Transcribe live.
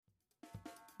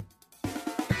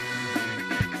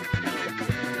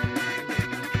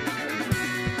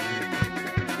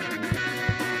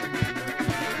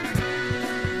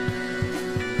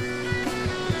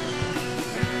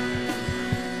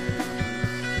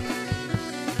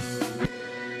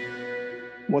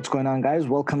What's going on, guys?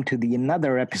 Welcome to the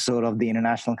another episode of the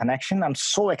International Connection. I'm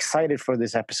so excited for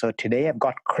this episode today. I've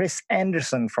got Chris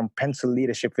Anderson from Pencil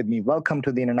Leadership with me. Welcome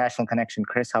to the International Connection.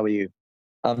 Chris, how are you?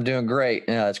 I'm doing great.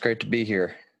 Yeah, it's great to be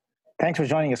here. Thanks for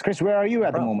joining us. Chris, where are you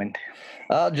at the moment?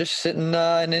 Just sitting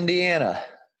in Indiana.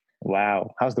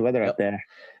 Wow. How's the weather up there?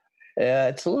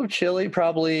 It's a little chilly,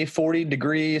 probably 40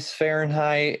 degrees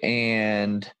Fahrenheit,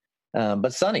 and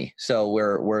but sunny. So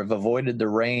we've avoided the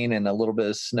rain and a little bit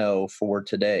of snow for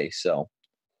today. So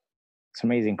it's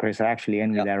amazing, Chris. I actually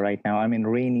envy that right now. I'm in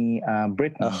rainy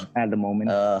Britain at the moment.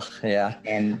 Yeah.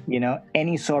 And,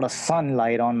 any sort of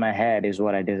sunlight on my head is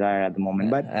what I desire at the moment.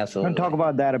 But absolutely. We're going to talk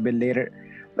about that a bit later.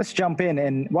 Let's jump in.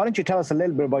 And why don't you tell us a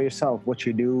little bit about yourself, what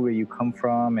you do, where you come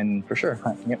from, and for sure.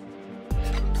 Yep.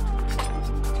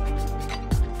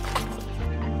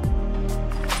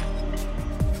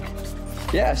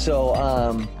 Yeah,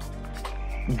 so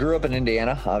grew up in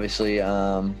Indiana, obviously.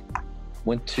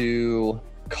 Went to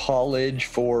college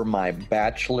for my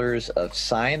Bachelor's of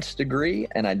Science degree,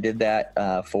 and I did that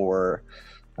for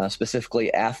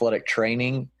specifically athletic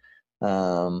training.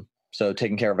 So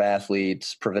taking care of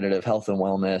athletes, preventative health and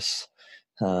wellness,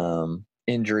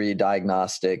 injury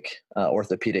diagnostic,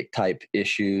 orthopedic type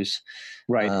issues.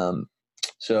 Right.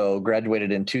 So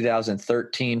graduated in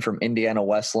 2013 from Indiana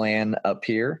Wesleyan up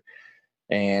here,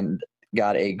 and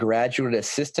got a graduate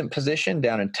assistant position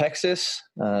down in Texas.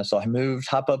 So I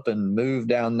hop up and moved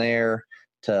down there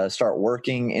to start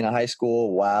working in a high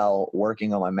school while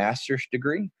working on my master's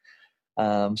degree.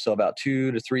 So about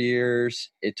 2 to 3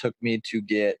 years it took me to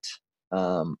get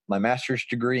my master's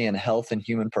degree in health and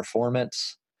human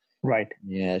performance. Right.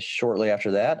 Yeah. Shortly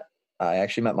after that, I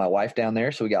actually met my wife down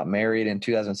there. So we got married in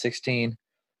 2016.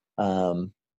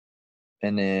 And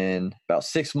then about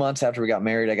 6 months after we got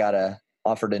married, I got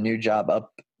offered a new job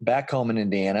back home in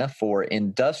Indiana for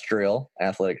industrial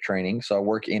athletic training. So I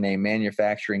work in a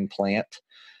manufacturing plant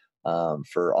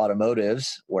for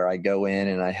automotives, where I go in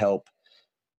and I help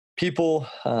people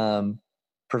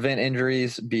prevent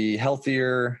injuries, be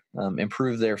healthier,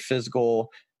 improve their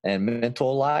physical and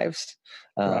mental lives.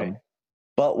 Right.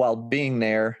 But while being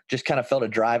there, just kind of felt a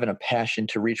drive and a passion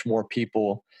to reach more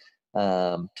people,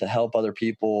 to help other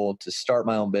people, to start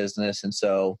my own business. And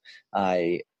so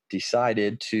I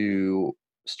decided to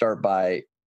start by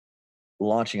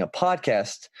launching a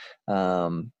podcast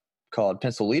called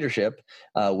Pencil Leadership,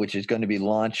 which is going to be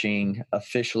launching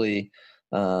officially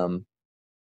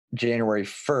January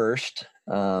 1st.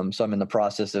 So I'm in the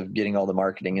process of getting all the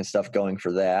marketing and stuff going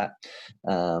for that.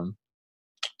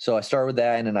 So I started with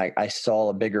that, and then I saw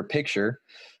a bigger picture.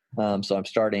 So I'm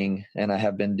starting, and I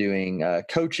have been doing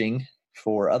coaching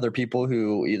for other people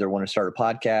who either want to start a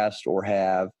podcast or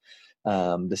have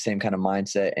the same kind of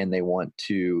mindset and they want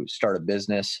to start a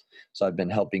business. So I've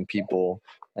been helping people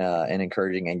and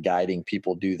encouraging and guiding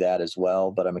people do that as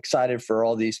well. But I'm excited for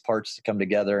all these parts to come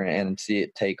together and see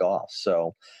it take off.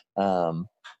 So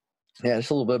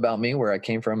just a little bit about me, where I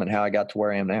came from and how I got to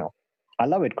where I am now. I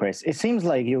love it, Chris. It seems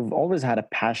like you've always had a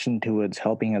passion towards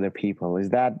helping other people. Is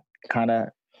that kind of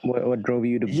what drove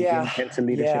you to begin Pencil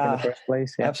Leadership in the first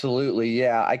place? Yeah. Absolutely.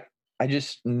 Yeah. I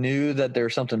just knew that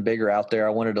there's something bigger out there.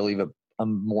 I wanted to leave a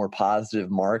more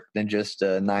positive mark than just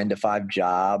a 9-to-5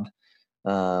 job.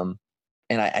 And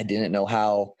I didn't know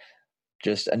how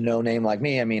just a no name like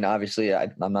me, I mean, obviously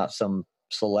I'm not some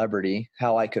celebrity,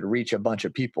 how I could reach a bunch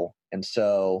of people. And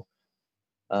so,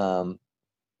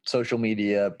 social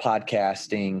media,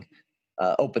 podcasting,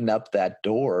 opened up that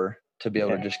door to be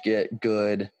able to just get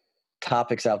good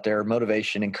topics out there,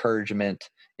 motivation, encouragement,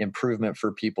 improvement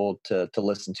for people to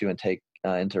listen to and take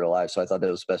into their lives. So I thought that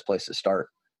was the best place to start.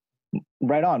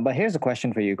 Right on. But here's a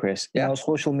question for you, Chris. Yeah.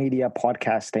 Social media,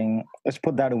 podcasting, let's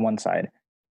put that on one side.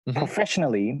 Mm-hmm.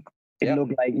 Professionally, it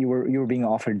looked like you were being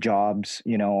offered jobs,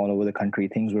 all over the country.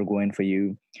 Things were going for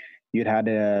you. You'd had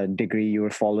a degree, you were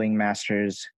following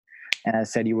masters, and as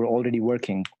I said, you were already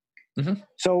working. Mm-hmm.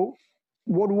 So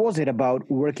what was it about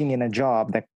working in a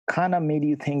job that kind of made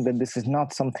you think that this is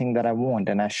not something that I want,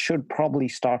 and I should probably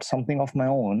start something of my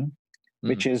own,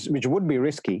 which would be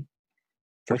risky,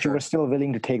 but you were still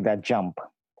willing to take that jump?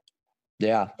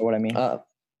 Yeah. You know what I mean?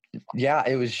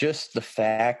 It was just the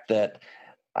fact that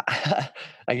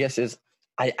I guess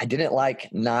I didn't like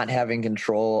not having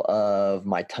control of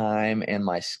my time and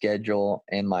my schedule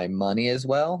and my money as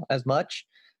much.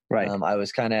 Right. I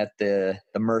was kind of at the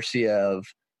mercy of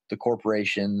the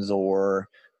corporations or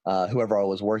whoever I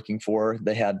was working for.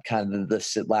 They had kind of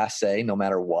the last say no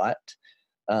matter what.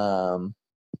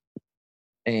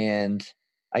 And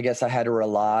I guess I had to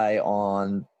rely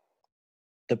on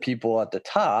the people at the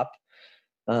top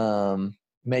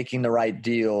making the right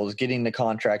deals, getting the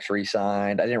contracts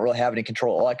re-signed. I didn't really have any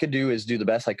control. All I could do is do the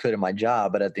best I could in my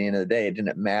job. But at the end of the day, it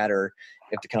didn't matter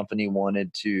if the company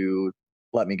wanted to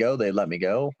let me go, they'd let me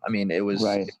go. I mean, it was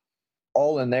Right.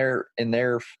 all in their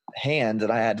hands,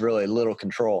 and I had really little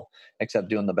control except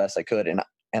doing the best I could. And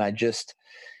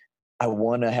I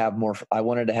wanted to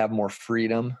have more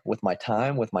freedom with my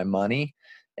time, with my money,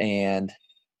 and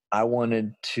I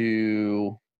wanted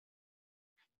to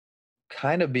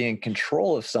kind of be in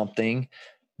control of something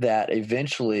that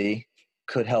eventually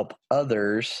could help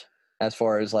others, as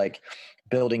far as like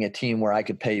building a team where I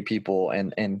could pay people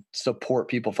and support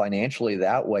people financially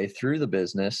that way through the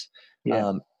business.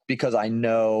 Yeah. Because I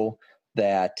know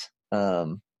that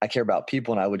I care about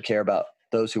people, and I would care about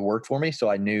those who worked for me. So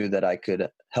I knew that I could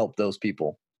help those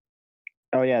people.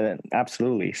 Oh yeah,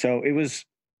 absolutely. So it was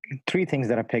three things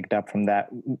that I picked up from that.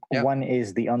 Yeah. One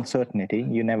is the uncertainty.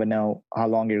 You never know how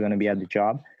long you're going to be at the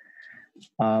job.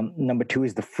 Number two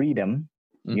is the freedom.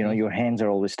 Mm-hmm. You know, your hands are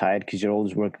always tied because you're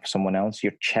always working for someone else.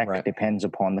 Your check depends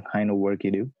upon the kind of work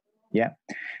you do. Yeah.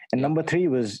 And number three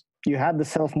was you had the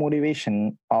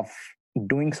self-motivation of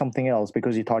doing something else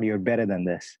because you thought you're better than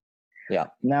this. Yeah.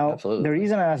 Now, absolutely. The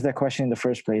reason I asked that question in the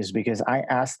first place is because I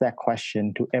asked that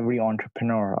question to every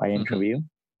entrepreneur I interview.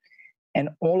 And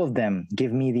all of them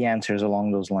give me the answers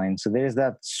along those lines. So there's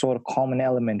that sort of common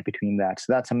element between that. So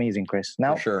that's amazing, Chris.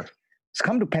 Now, For sure. Let's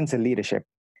come to Pencil Leadership.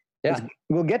 Yeah.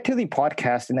 We'll get to the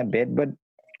podcast in a bit, but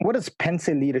what does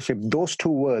Pencil Leadership, those two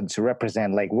words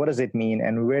represent? Like, what does it mean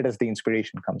and where does the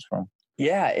inspiration comes from?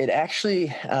 Yeah, it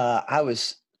actually, I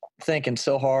was thinking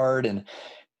so hard and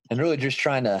really just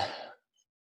trying to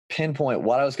pinpoint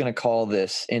what I was going to call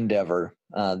this endeavor,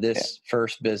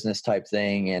 first business type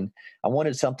thing. And I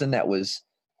wanted something that was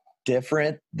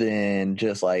different than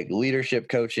just like leadership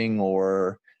coaching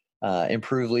or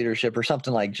improve leadership or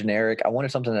something like generic. I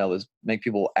wanted something that was make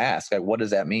people ask, like, what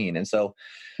does that mean? And so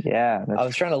I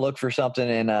was trying to look for something,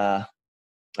 and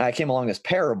I came along this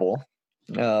parable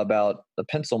about a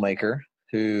pencil maker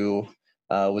who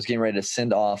was getting ready to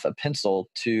send off a pencil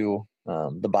to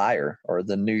the buyer or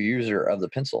the new user of the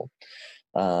pencil.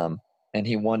 And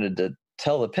he wanted to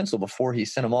tell the pencil before he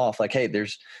sent them off, like, hey,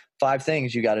 there's 5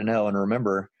 things you got to know and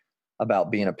remember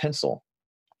about being a pencil.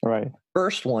 Right.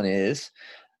 First one is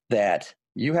that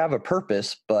you have a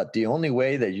purpose, but the only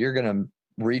way that you're going to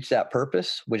reach that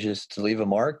purpose, which is to leave a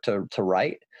mark, to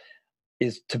write,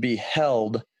 is to be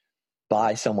held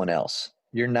by someone else.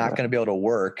 You're not going to be able to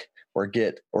work or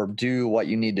get or do what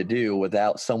you need to do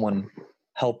without someone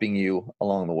helping you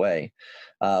along the way,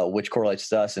 which correlates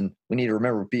to us. And we need to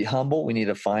remember, be humble. We need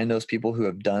to find those people who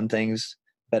have done things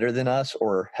better than us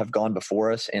or have gone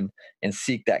before us and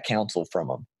seek that counsel from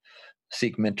them,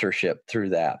 seek mentorship through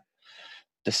that.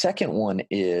 The second one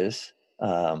is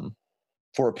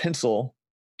for a pencil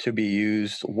to be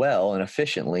used well and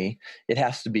efficiently, it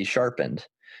has to be sharpened.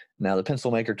 Now, the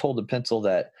pencil maker told the pencil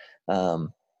that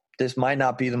this might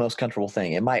not be the most comfortable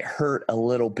thing. It might hurt a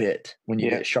little bit when you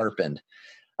get sharpened,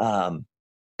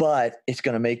 but it's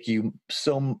going to make you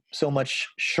so much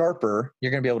sharper.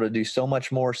 You're going to be able to do so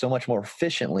much more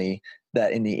efficiently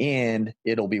that in the end,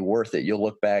 it'll be worth it. You'll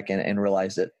look back and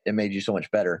realize that it made you so much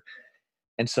better.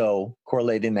 And so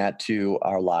correlating that to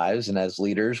our lives and as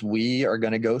leaders, we are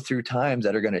going to go through times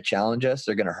that are going to challenge us.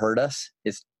 They're going to hurt us.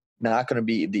 It's not going to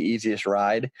be the easiest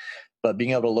ride, but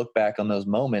being able to look back on those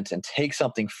moments and take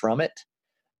something from it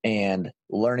and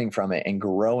learning from it and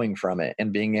growing from it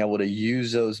and being able to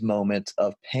use those moments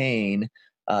of pain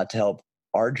to help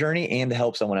our journey and to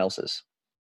help someone else's.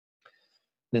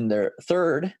 Then the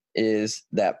third is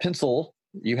that pencil,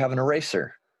 you have an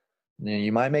eraser.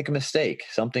 You might make a mistake.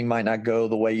 Something might not go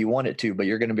the way you want it to, but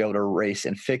you're going to be able to erase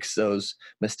and fix those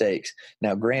mistakes.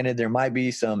 Now, granted, there might be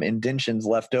some indentions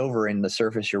left over in the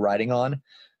surface you're writing on,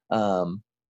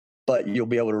 but you'll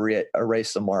be able to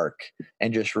erase the mark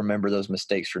and just remember those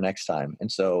mistakes for next time.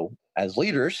 And so as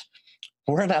leaders,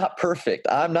 we're not perfect.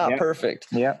 I'm not perfect.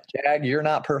 Yeah. Jag, you're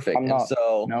not perfect. I'm not.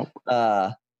 So Nope.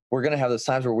 We're going to have those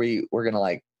times where we're going to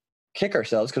like kick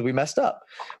ourselves because we messed up.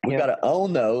 We've got to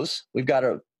own those. We've got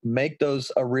to make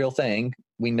those a real thing.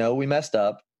 We know we messed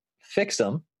up, fix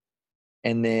them,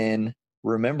 and then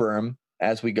remember them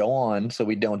as we go on so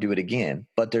we don't do it again.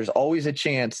 But there's always a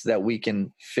chance that we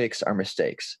can fix our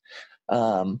mistakes.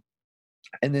 And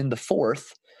then the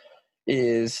fourth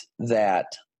is that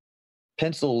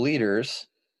pencil leaders,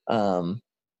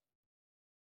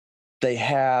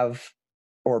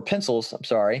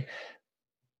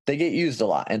 they get used a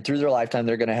lot, and through their lifetime,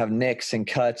 they're going to have nicks and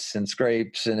cuts and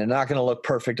scrapes, and they're not going to look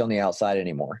perfect on the outside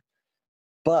anymore.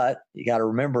 But you got to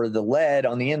remember the lead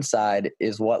on the inside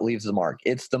is what leaves the mark.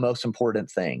 It's the most important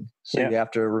thing. So you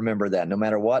have to remember that no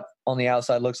matter what on the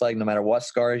outside looks like, no matter what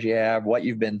scars you have, what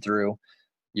you've been through,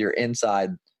 your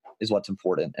inside is what's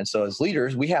important. And so as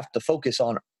leaders, we have to focus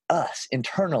on us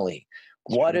internally.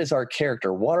 What is our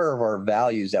character? What are our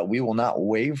values that we will not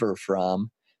waver from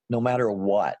no matter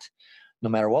what? No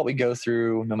matter what we go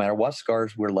through, no matter what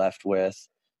scars we're left with,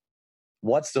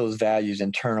 what's those values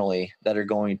internally that are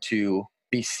going to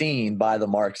be seen by the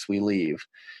marks we leave?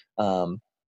 And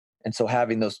so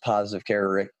having those positive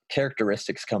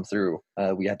characteristics come through,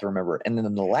 we have to remember. And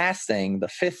then the last thing, the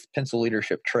fifth pencil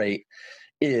leadership trait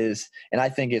is, and I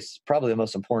think it's probably the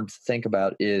most important to think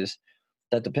about, is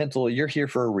that the pencil, you're here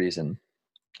for a reason.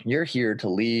 You're here to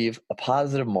leave a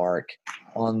positive mark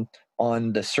on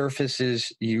the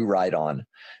surfaces you write on.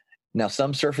 Now,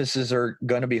 some surfaces are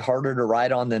going to be harder to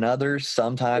write on than others.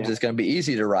 Sometimes it's going to be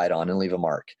easy to write on and leave a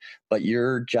mark. But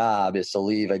your job is to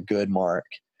leave a good mark.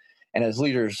 And as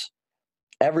leaders,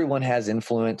 everyone has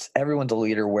influence. Everyone's a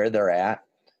leader where they're at.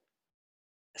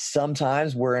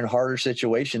 Sometimes we're in harder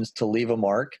situations to leave a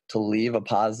mark, to leave a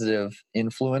positive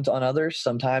influence on others.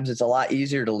 Sometimes it's a lot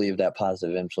easier to leave that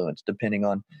positive influence, depending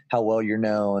on how well you're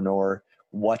known or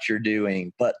what you're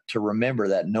doing. But to remember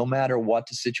that no matter what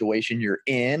the situation you're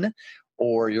in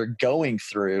or you're going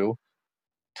through,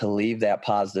 to leave that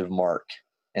positive mark.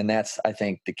 And that's, I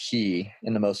think, the key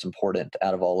and the most important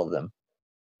out of all of them.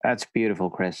 That's beautiful,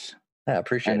 Chris. I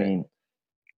appreciate it.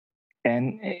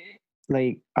 And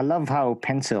like, I love how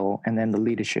pencil and then the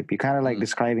leadership, you kind of like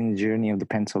describing the journey of the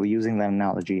pencil, using that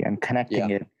analogy and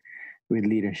connecting it with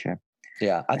leadership.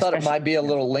 Yeah, I thought it might be a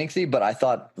little lengthy, but I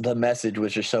thought the message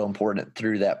was just so important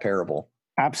through that parable.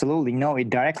 Absolutely. No, it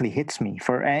directly hits me.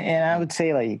 And I would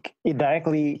say, like, it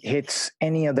directly hits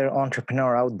any other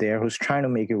entrepreneur out there who's trying to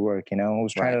make it work,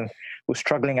 who's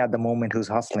struggling at the moment, who's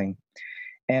hustling.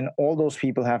 And all those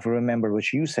people have to remember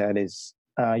what you said is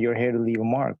you're here to leave a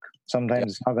mark.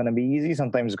 Sometimes it's not going to be easy.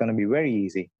 Sometimes it's going to be very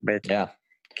easy. But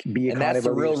and that's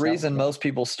the real reason most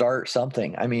people start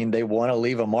something. I mean, they want to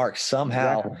leave a mark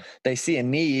somehow. Exactly. They see a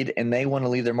need and they want to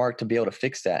leave their mark to be able to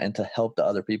fix that and to help the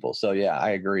other people. So yeah,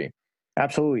 I agree.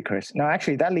 Absolutely, Chris. Now,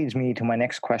 actually, that leads me to my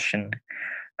next question.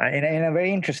 In a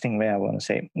very interesting way, I want to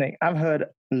say. Like, I've heard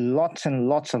lots and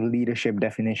lots of leadership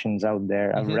definitions out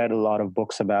there. I've read a lot of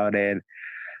books about it.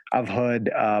 I've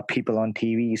heard people on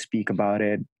TV speak about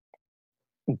it.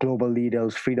 Global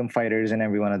leaders, freedom fighters, and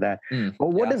every one of that. But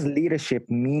what does leadership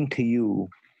mean to you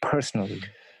personally?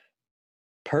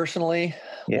 Personally,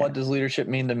 what does leadership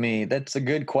mean to me? That's a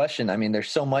good question. I mean, there's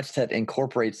so much that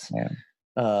incorporates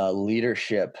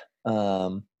leadership.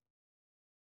 And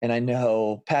I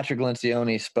know Patrick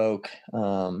Lencioni spoke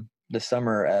this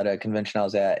summer at a convention I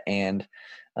was at, and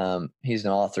he's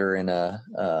an author and a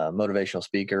motivational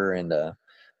speaker, and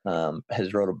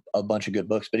has wrote a bunch of good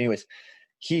books. But anyways,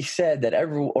 he said that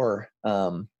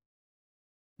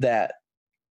that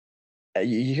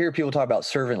you hear people talk about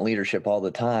servant leadership all the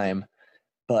time,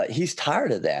 but he's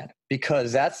tired of that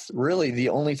because that's really the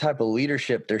only type of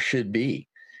leadership there should be.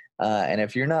 And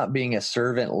if you're not being a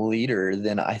servant leader,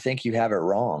 then I think you have it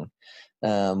wrong.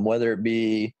 Whether it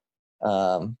be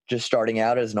just starting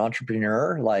out as an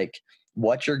entrepreneur, like,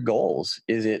 what's your goals?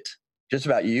 Is it just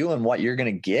about you and what you're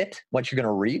going to get, what you're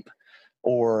going to reap?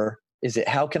 Or is it,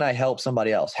 how can I help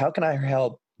somebody else? How can I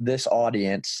help this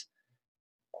audience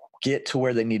get to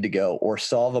where they need to go or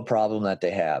solve a problem that they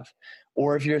have?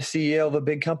 Or if you're a CEO of a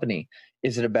big company,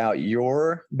 is it about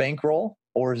your bankroll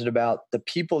or is it about the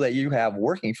people that you have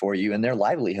working for you and their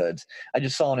livelihoods? I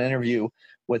just saw an interview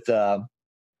with, and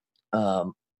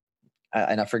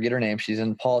I forget her name. She's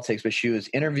in politics, but she was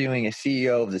interviewing a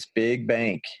CEO of this big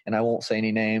bank, and I won't say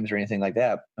any names or anything like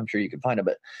that. I'm sure you can find it,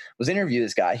 but was interviewing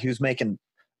this guy who's making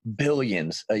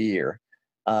billions a year.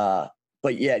 But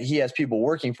yet he has people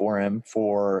working for him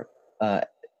for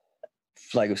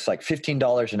it's like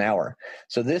 $15 an hour.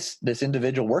 So this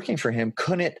individual working for him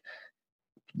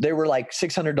they were like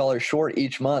 $600 short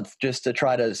each month just to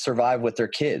try to survive with their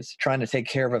kids, trying to take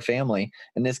care of a family.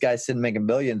 And this guy's sitting making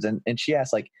billions. And she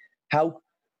asked, like, how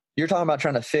you're talking about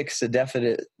trying to fix the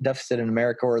deficit in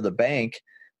America or the bank,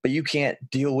 but you can't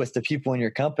deal with the people in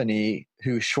your company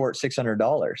who short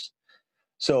 $600.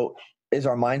 So is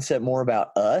our mindset more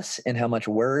about us and how much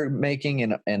we're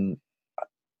making, and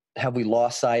have we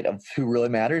lost sight of who really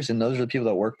matters? And those are the people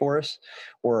that work for us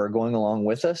or are going along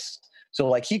with us. So,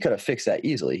 like, he could have fixed that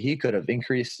easily. He could have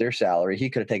increased their salary. He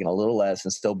could have taken a little less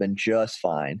and still been just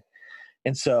fine.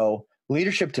 And so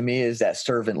leadership to me is that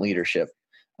servant leadership,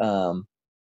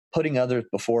 putting others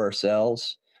before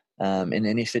ourselves in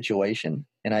any situation.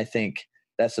 And I think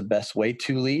that's the best way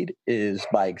to lead, is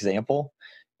by example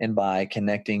and by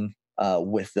connecting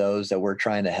with those that we're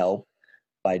trying to help,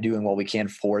 by doing what we can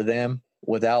for them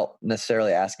without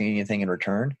necessarily asking anything in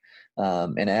return.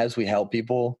 And as we help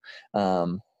people,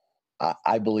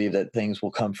 I believe that things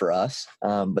will come for us,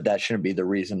 but that shouldn't be the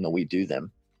reason that we do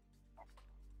them.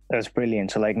 That's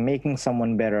brilliant. So like making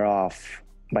someone better off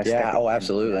by stepping. Oh,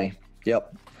 absolutely. In.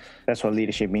 Yep. That's what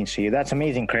leadership means to you. That's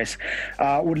amazing, Chris.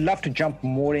 Would love to jump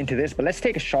more into this, but let's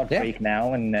take a short break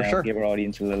now and give our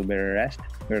audience a little bit of rest.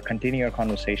 We'll continue our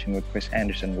conversation with Chris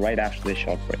Anderson right after this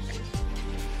short break.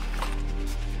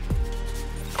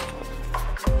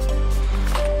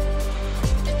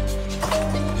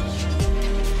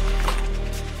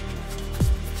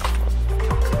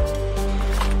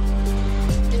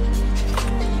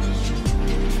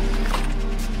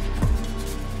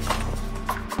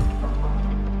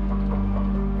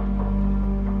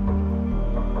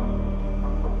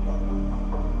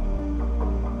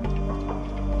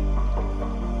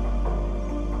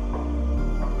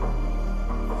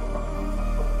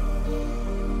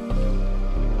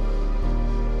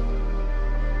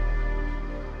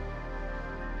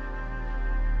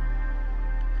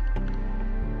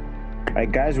 All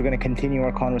right, guys, we're going to continue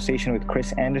our conversation with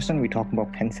Chris Anderson. We're talking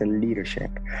about Pencil leadership.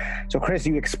 So, Chris,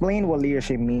 you explained what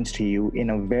leadership means to you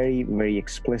in a very, very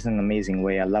explicit and amazing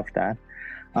way. I love that.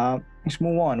 Let's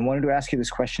move on. I wanted to ask you this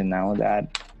question now,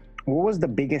 that what was the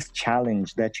biggest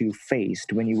challenge that you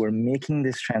faced when you were making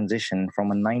this transition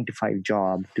from a 9-to-5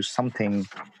 job to something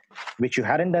which you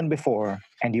hadn't done before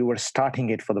and you were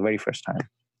starting it for the very first time?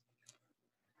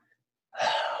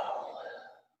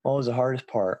 What was the hardest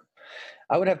part?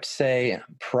 I would have to say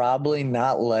probably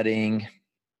not letting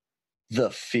the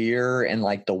fear and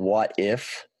like the what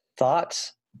if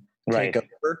thoughts take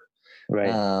over.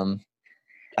 Right.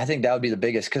 I think that would be the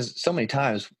biggest, because so many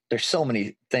times there's so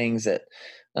many things that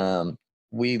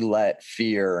we let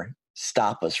fear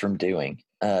stop us from doing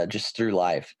just through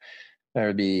life. Whether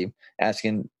it be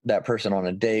asking that person on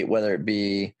a date, whether it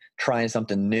be trying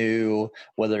something new,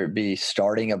 whether it be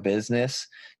starting a business.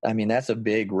 I mean, that's a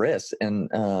big risk. And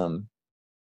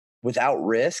without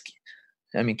risk,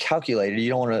 I mean, calculated, you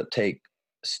don't want to take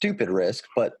stupid risk,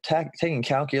 but taking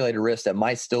calculated risk that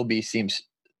might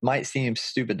seem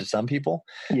stupid to some people,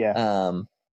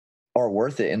 are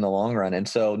worth it in the long run. And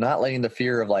so not letting the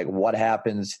fear of like what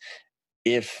happens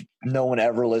if no one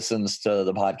ever listens to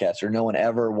the podcast, or no one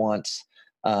ever wants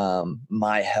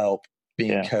my help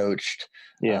being coached,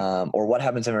 or what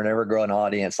happens if I never grow an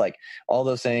audience, like all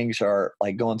those things are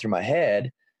like going through my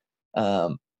head.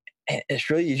 It's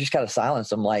really, you just got to silence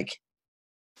them. Like,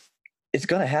 it's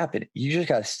going to happen. You just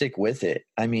got to stick with it.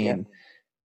 I mean,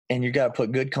 and you got to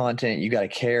put good content. You got to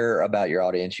care about your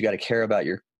audience. You got to care about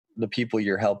the people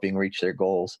you're helping reach their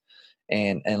goals.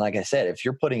 And like I said, if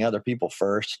you're putting other people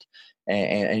first,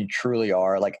 and you truly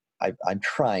are, like I'm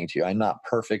trying to, I'm not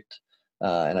perfect.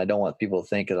 And I don't want people to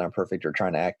think that I'm perfect or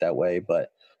trying to act that way. But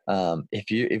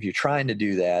if you're trying to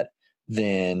do that,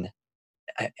 then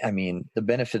I mean, the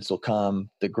benefits will come,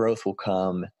 the growth will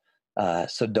come.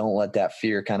 So don't let that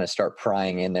fear kind of start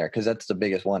prying in there, because that's the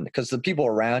biggest one. Because the people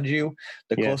around you,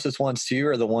 the closest ones to you,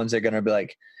 are the ones that are going to be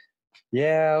like,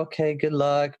 yeah, okay, good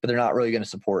luck. But they're not really going to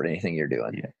support anything you're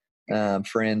doing.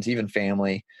 Friends, even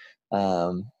family.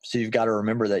 So you've got to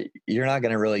remember that you're not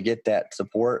going to really get that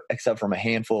support except from a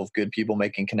handful of good people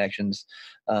making connections,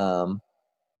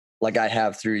 like I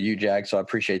have through you, Jag. So I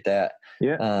appreciate that.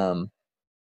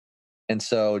 And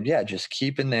so, just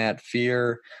keeping that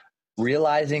fear,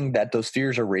 realizing that those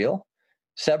fears are real,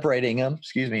 separating them,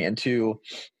 into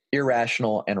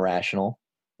irrational and rational.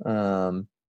 And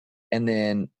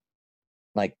then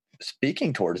like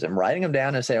speaking towards them, writing them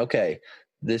down and say, okay,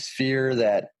 this fear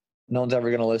that no one's ever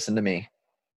going to listen to me,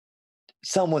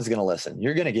 someone's going to listen.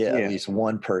 You're going to get at least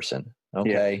one person.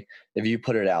 Okay. If you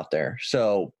put it out there.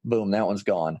 So boom, that one's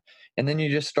gone. And then you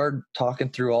just start talking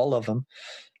through all of them.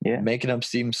 Making them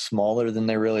seem smaller than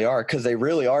they really are, because they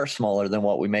really are smaller than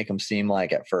what we make them seem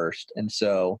like at first. And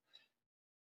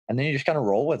then you just kind of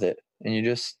roll with it, and you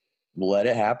just let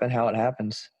it happen how it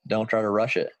happens. Don't try to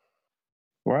rush it.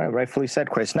 Right, rightfully said,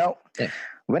 Chris. Now,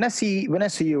 when I see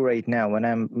you right now, when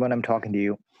I'm talking to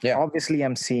you, obviously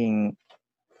I'm seeing.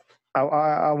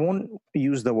 I won't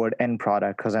use the word end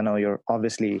product, because I know you're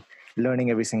obviously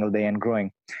learning every single day and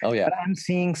growing. But I'm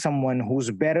seeing someone who's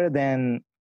better than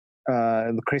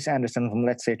Chris Anderson from,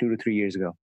 let's say, 2 to 3 years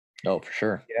ago. Oh, for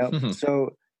sure. So,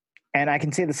 and I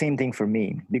can say the same thing for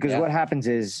me, because what happens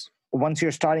is, once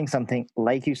you're starting something,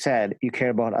 like you said, you care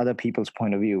about other people's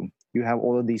point of view. You have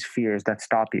all of these fears that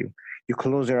stop you. you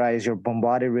close your eyes, you're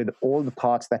bombarded with all the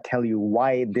thoughts that tell you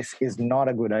why this is not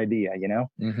a good idea,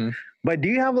 But do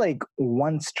you have like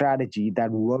one strategy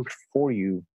that worked for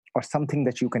you, or something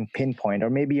that you can pinpoint, or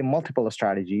maybe a multiple of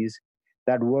strategies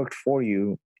that worked for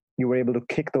you? You were able to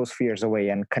kick those fears away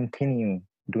and continue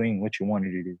doing what you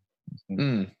wanted to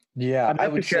do. Yeah, I'd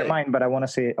like to share mine, but I want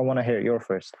to hear your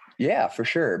first. Yeah, for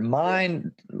sure.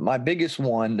 My biggest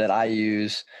one that I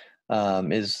use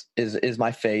is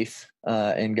my faith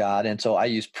in God, and so I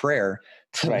use prayer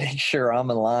to make sure I'm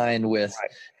aligned with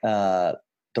the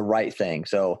right thing.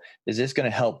 So, is this going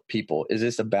to help people? Is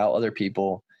this about other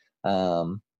people?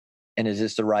 And is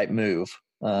this the right move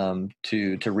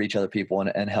to reach other people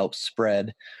and help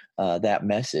spread that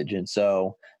message? And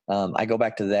so I go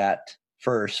back to that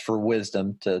first for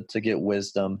wisdom to get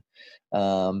wisdom.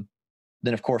 Then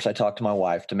of course I talk to my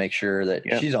wife to make sure that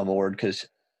she's on board, because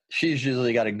she's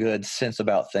usually got a good sense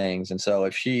about things. And so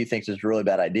if she thinks it's a really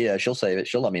bad idea, she'll say it.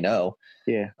 She'll let me know.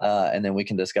 And then we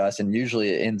can discuss. And usually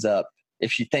it ends up,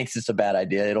 if she thinks it's a bad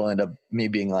idea, it'll end up me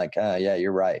being like, yeah,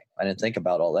 you're right. I didn't think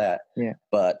about all that.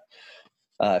 But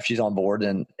if she's on board,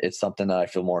 then it's something that I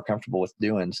feel more comfortable with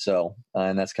doing. So,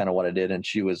 and that's kind of what I did. And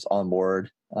she was on board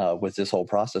with this whole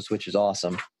process, which is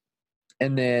awesome.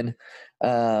 And then,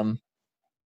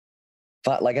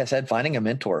 like I said, finding a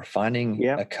mentor, finding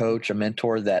a coach, a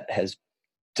mentor that has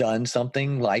done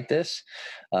something like this,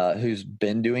 who's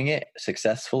been doing it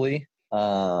successfully,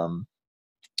 and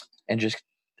just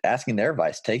asking their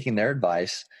advice, taking their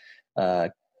advice,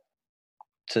 to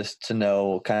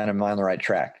know kind of am I on the right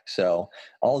track. So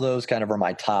all those kind of are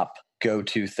my top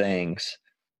go-to things,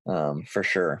 for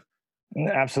sure.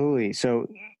 Absolutely. So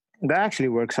that actually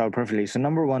works out perfectly. So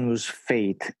number one was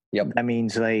faith. That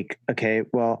means like, okay,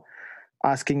 well,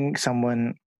 asking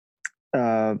someone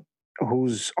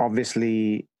who's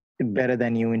obviously better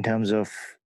than you in terms of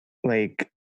like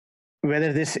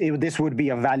whether this would be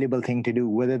a valuable thing to do,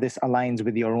 whether this aligns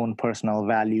with your own personal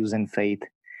values and faith.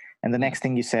 And the next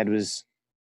thing you said was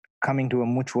coming to a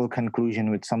mutual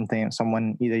conclusion with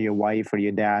someone, either your wife or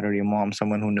your dad or your mom,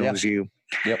 someone who knows you.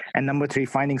 And number three,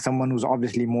 finding someone who's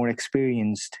obviously more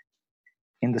experienced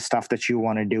in the stuff that you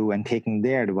want to do and taking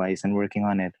their advice and working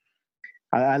on it.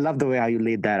 I love the way how you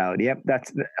laid that out.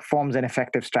 That forms an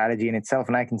effective strategy in itself.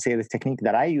 And I can say the technique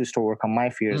that I use to work on my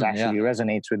fears actually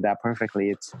resonates with that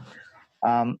perfectly. It's,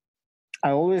 I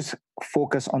always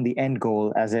focus on the end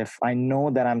goal, as if I know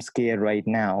that I'm scared right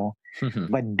now,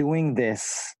 but doing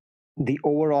this, the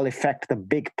overall effect, the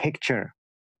big picture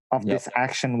of this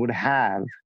action would have,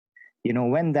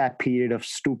 when that period of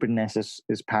stupidness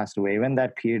is passed away, when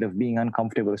that period of being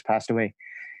uncomfortable is passed away,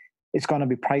 it's going to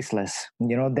be priceless.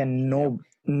 Then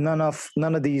none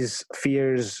of these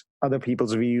fears, other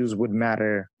people's views would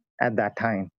matter at that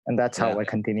time. And that's how I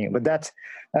continue. But that's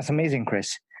amazing,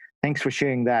 Chris. Thanks for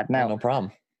sharing that. Now, no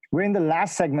problem. We're in the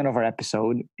last segment of our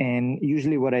episode. And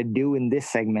usually what I do in this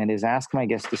segment is ask my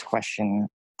guests this question,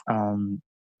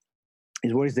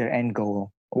 is what is their end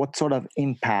goal? What sort of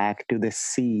impact do they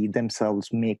see themselves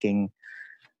making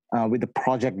with the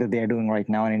project that they're doing right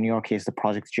now? And in your case, the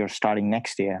project that you're starting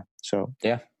next year. So,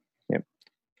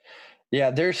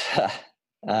 there's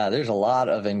a lot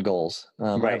of end goals.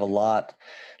 I have a lot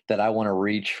that I want to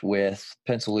reach with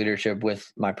Pencil Leadership,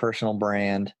 with my personal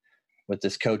brand, with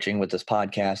this coaching, with this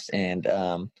podcast. And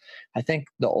I think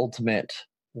the ultimate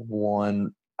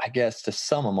one, I guess, to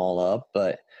sum them all up,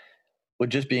 but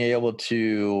would just be able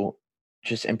to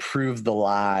just improve the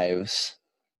lives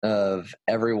of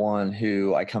everyone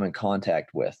who I come in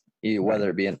contact with, whether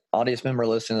it be an audience member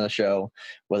listening to the show,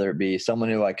 whether it be someone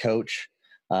who I coach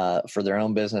for their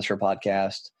own business or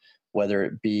podcast, whether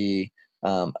it be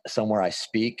somewhere I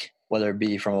speak, whether it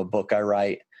be from a book I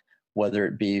write, whether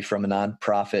it be from a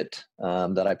nonprofit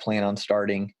that I plan on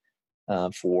starting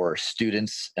for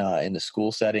students in the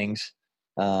school settings,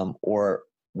 or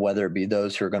whether it be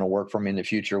those who are going to work for me in the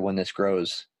future when this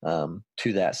grows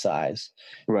to that size.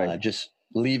 Just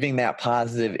leaving that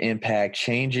positive impact,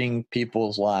 changing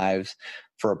people's lives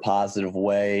for a positive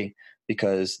way,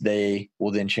 because they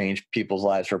will then change people's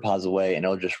lives for a positive way, and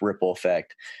it'll just ripple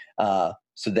effect.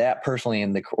 So that personally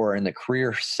in the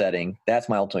career setting, that's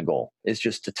my ultimate goal, is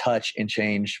just to touch and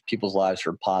change people's lives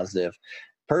for positive.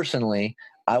 Personally,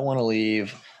 I want to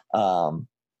leave a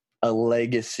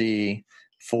legacy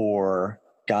for,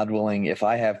 God willing, if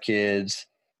I have kids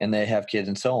and they have kids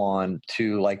and so on,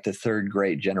 to like the third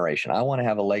great generation. I want to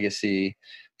have a legacy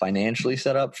financially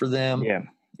set up for them,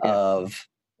 of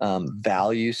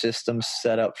value systems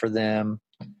set up for them,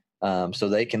 so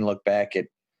they can look back at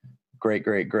great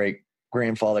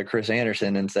grandfather Chris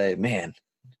Anderson and say, man,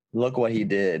 look what he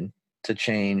did to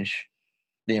change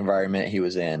the environment he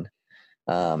was in.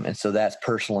 And so that's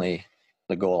personally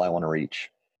the goal I want to reach.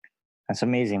 That's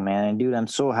amazing, man. And dude, I'm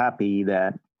so happy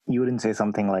that you didn't say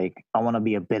something like, I want to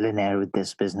be a billionaire with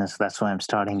this business. That's why I'm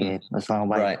starting it. That's why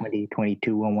by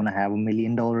 2022, I want to have $1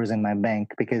 million in my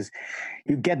bank, because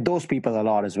you get those people a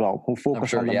lot as well who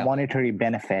focus on the monetary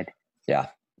benefit. Yeah.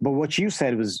 But what you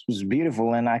said was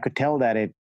beautiful. And I could tell that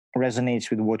it resonates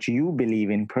with what you believe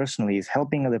in personally, is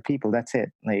helping other people. That's it.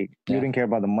 Like you don't care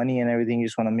about the money and everything. You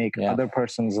just want to make other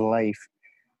person's life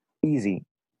easy.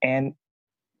 And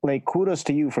like, kudos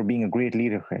to you for being a great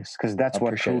leader, Chris, because that's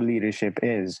what true leadership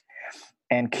is.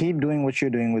 And keep doing what you're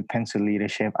doing with Pencil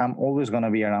Leadership. I'm always going to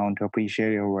be around to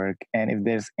appreciate your work. And if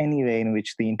there's any way in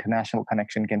which the International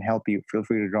Connection can help you, feel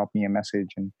free to drop me a message.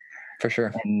 And for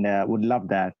sure. And would love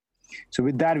that. So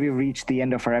with that, we've reached the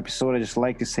end of our episode. I'd just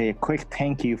like to say a quick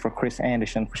thank you for Chris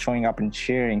Anderson for showing up and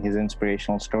sharing his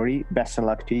inspirational story. Best of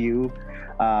luck to you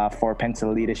for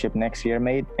Pencil Leadership next year,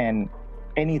 mate. And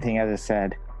anything, as I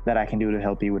said, that I can do to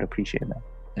help you, would appreciate that.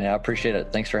 Yeah, I appreciate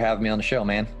it. Thanks for having me on the show,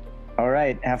 man. All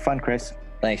right. Have fun, Chris.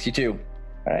 Thanks. You too.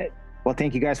 All right. Well,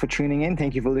 thank you guys for tuning in.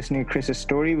 Thank you for listening to Chris's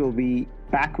story. We'll be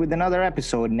back with another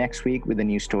episode next week with a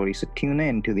new story. So tune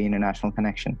in to the International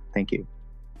Connection. Thank you.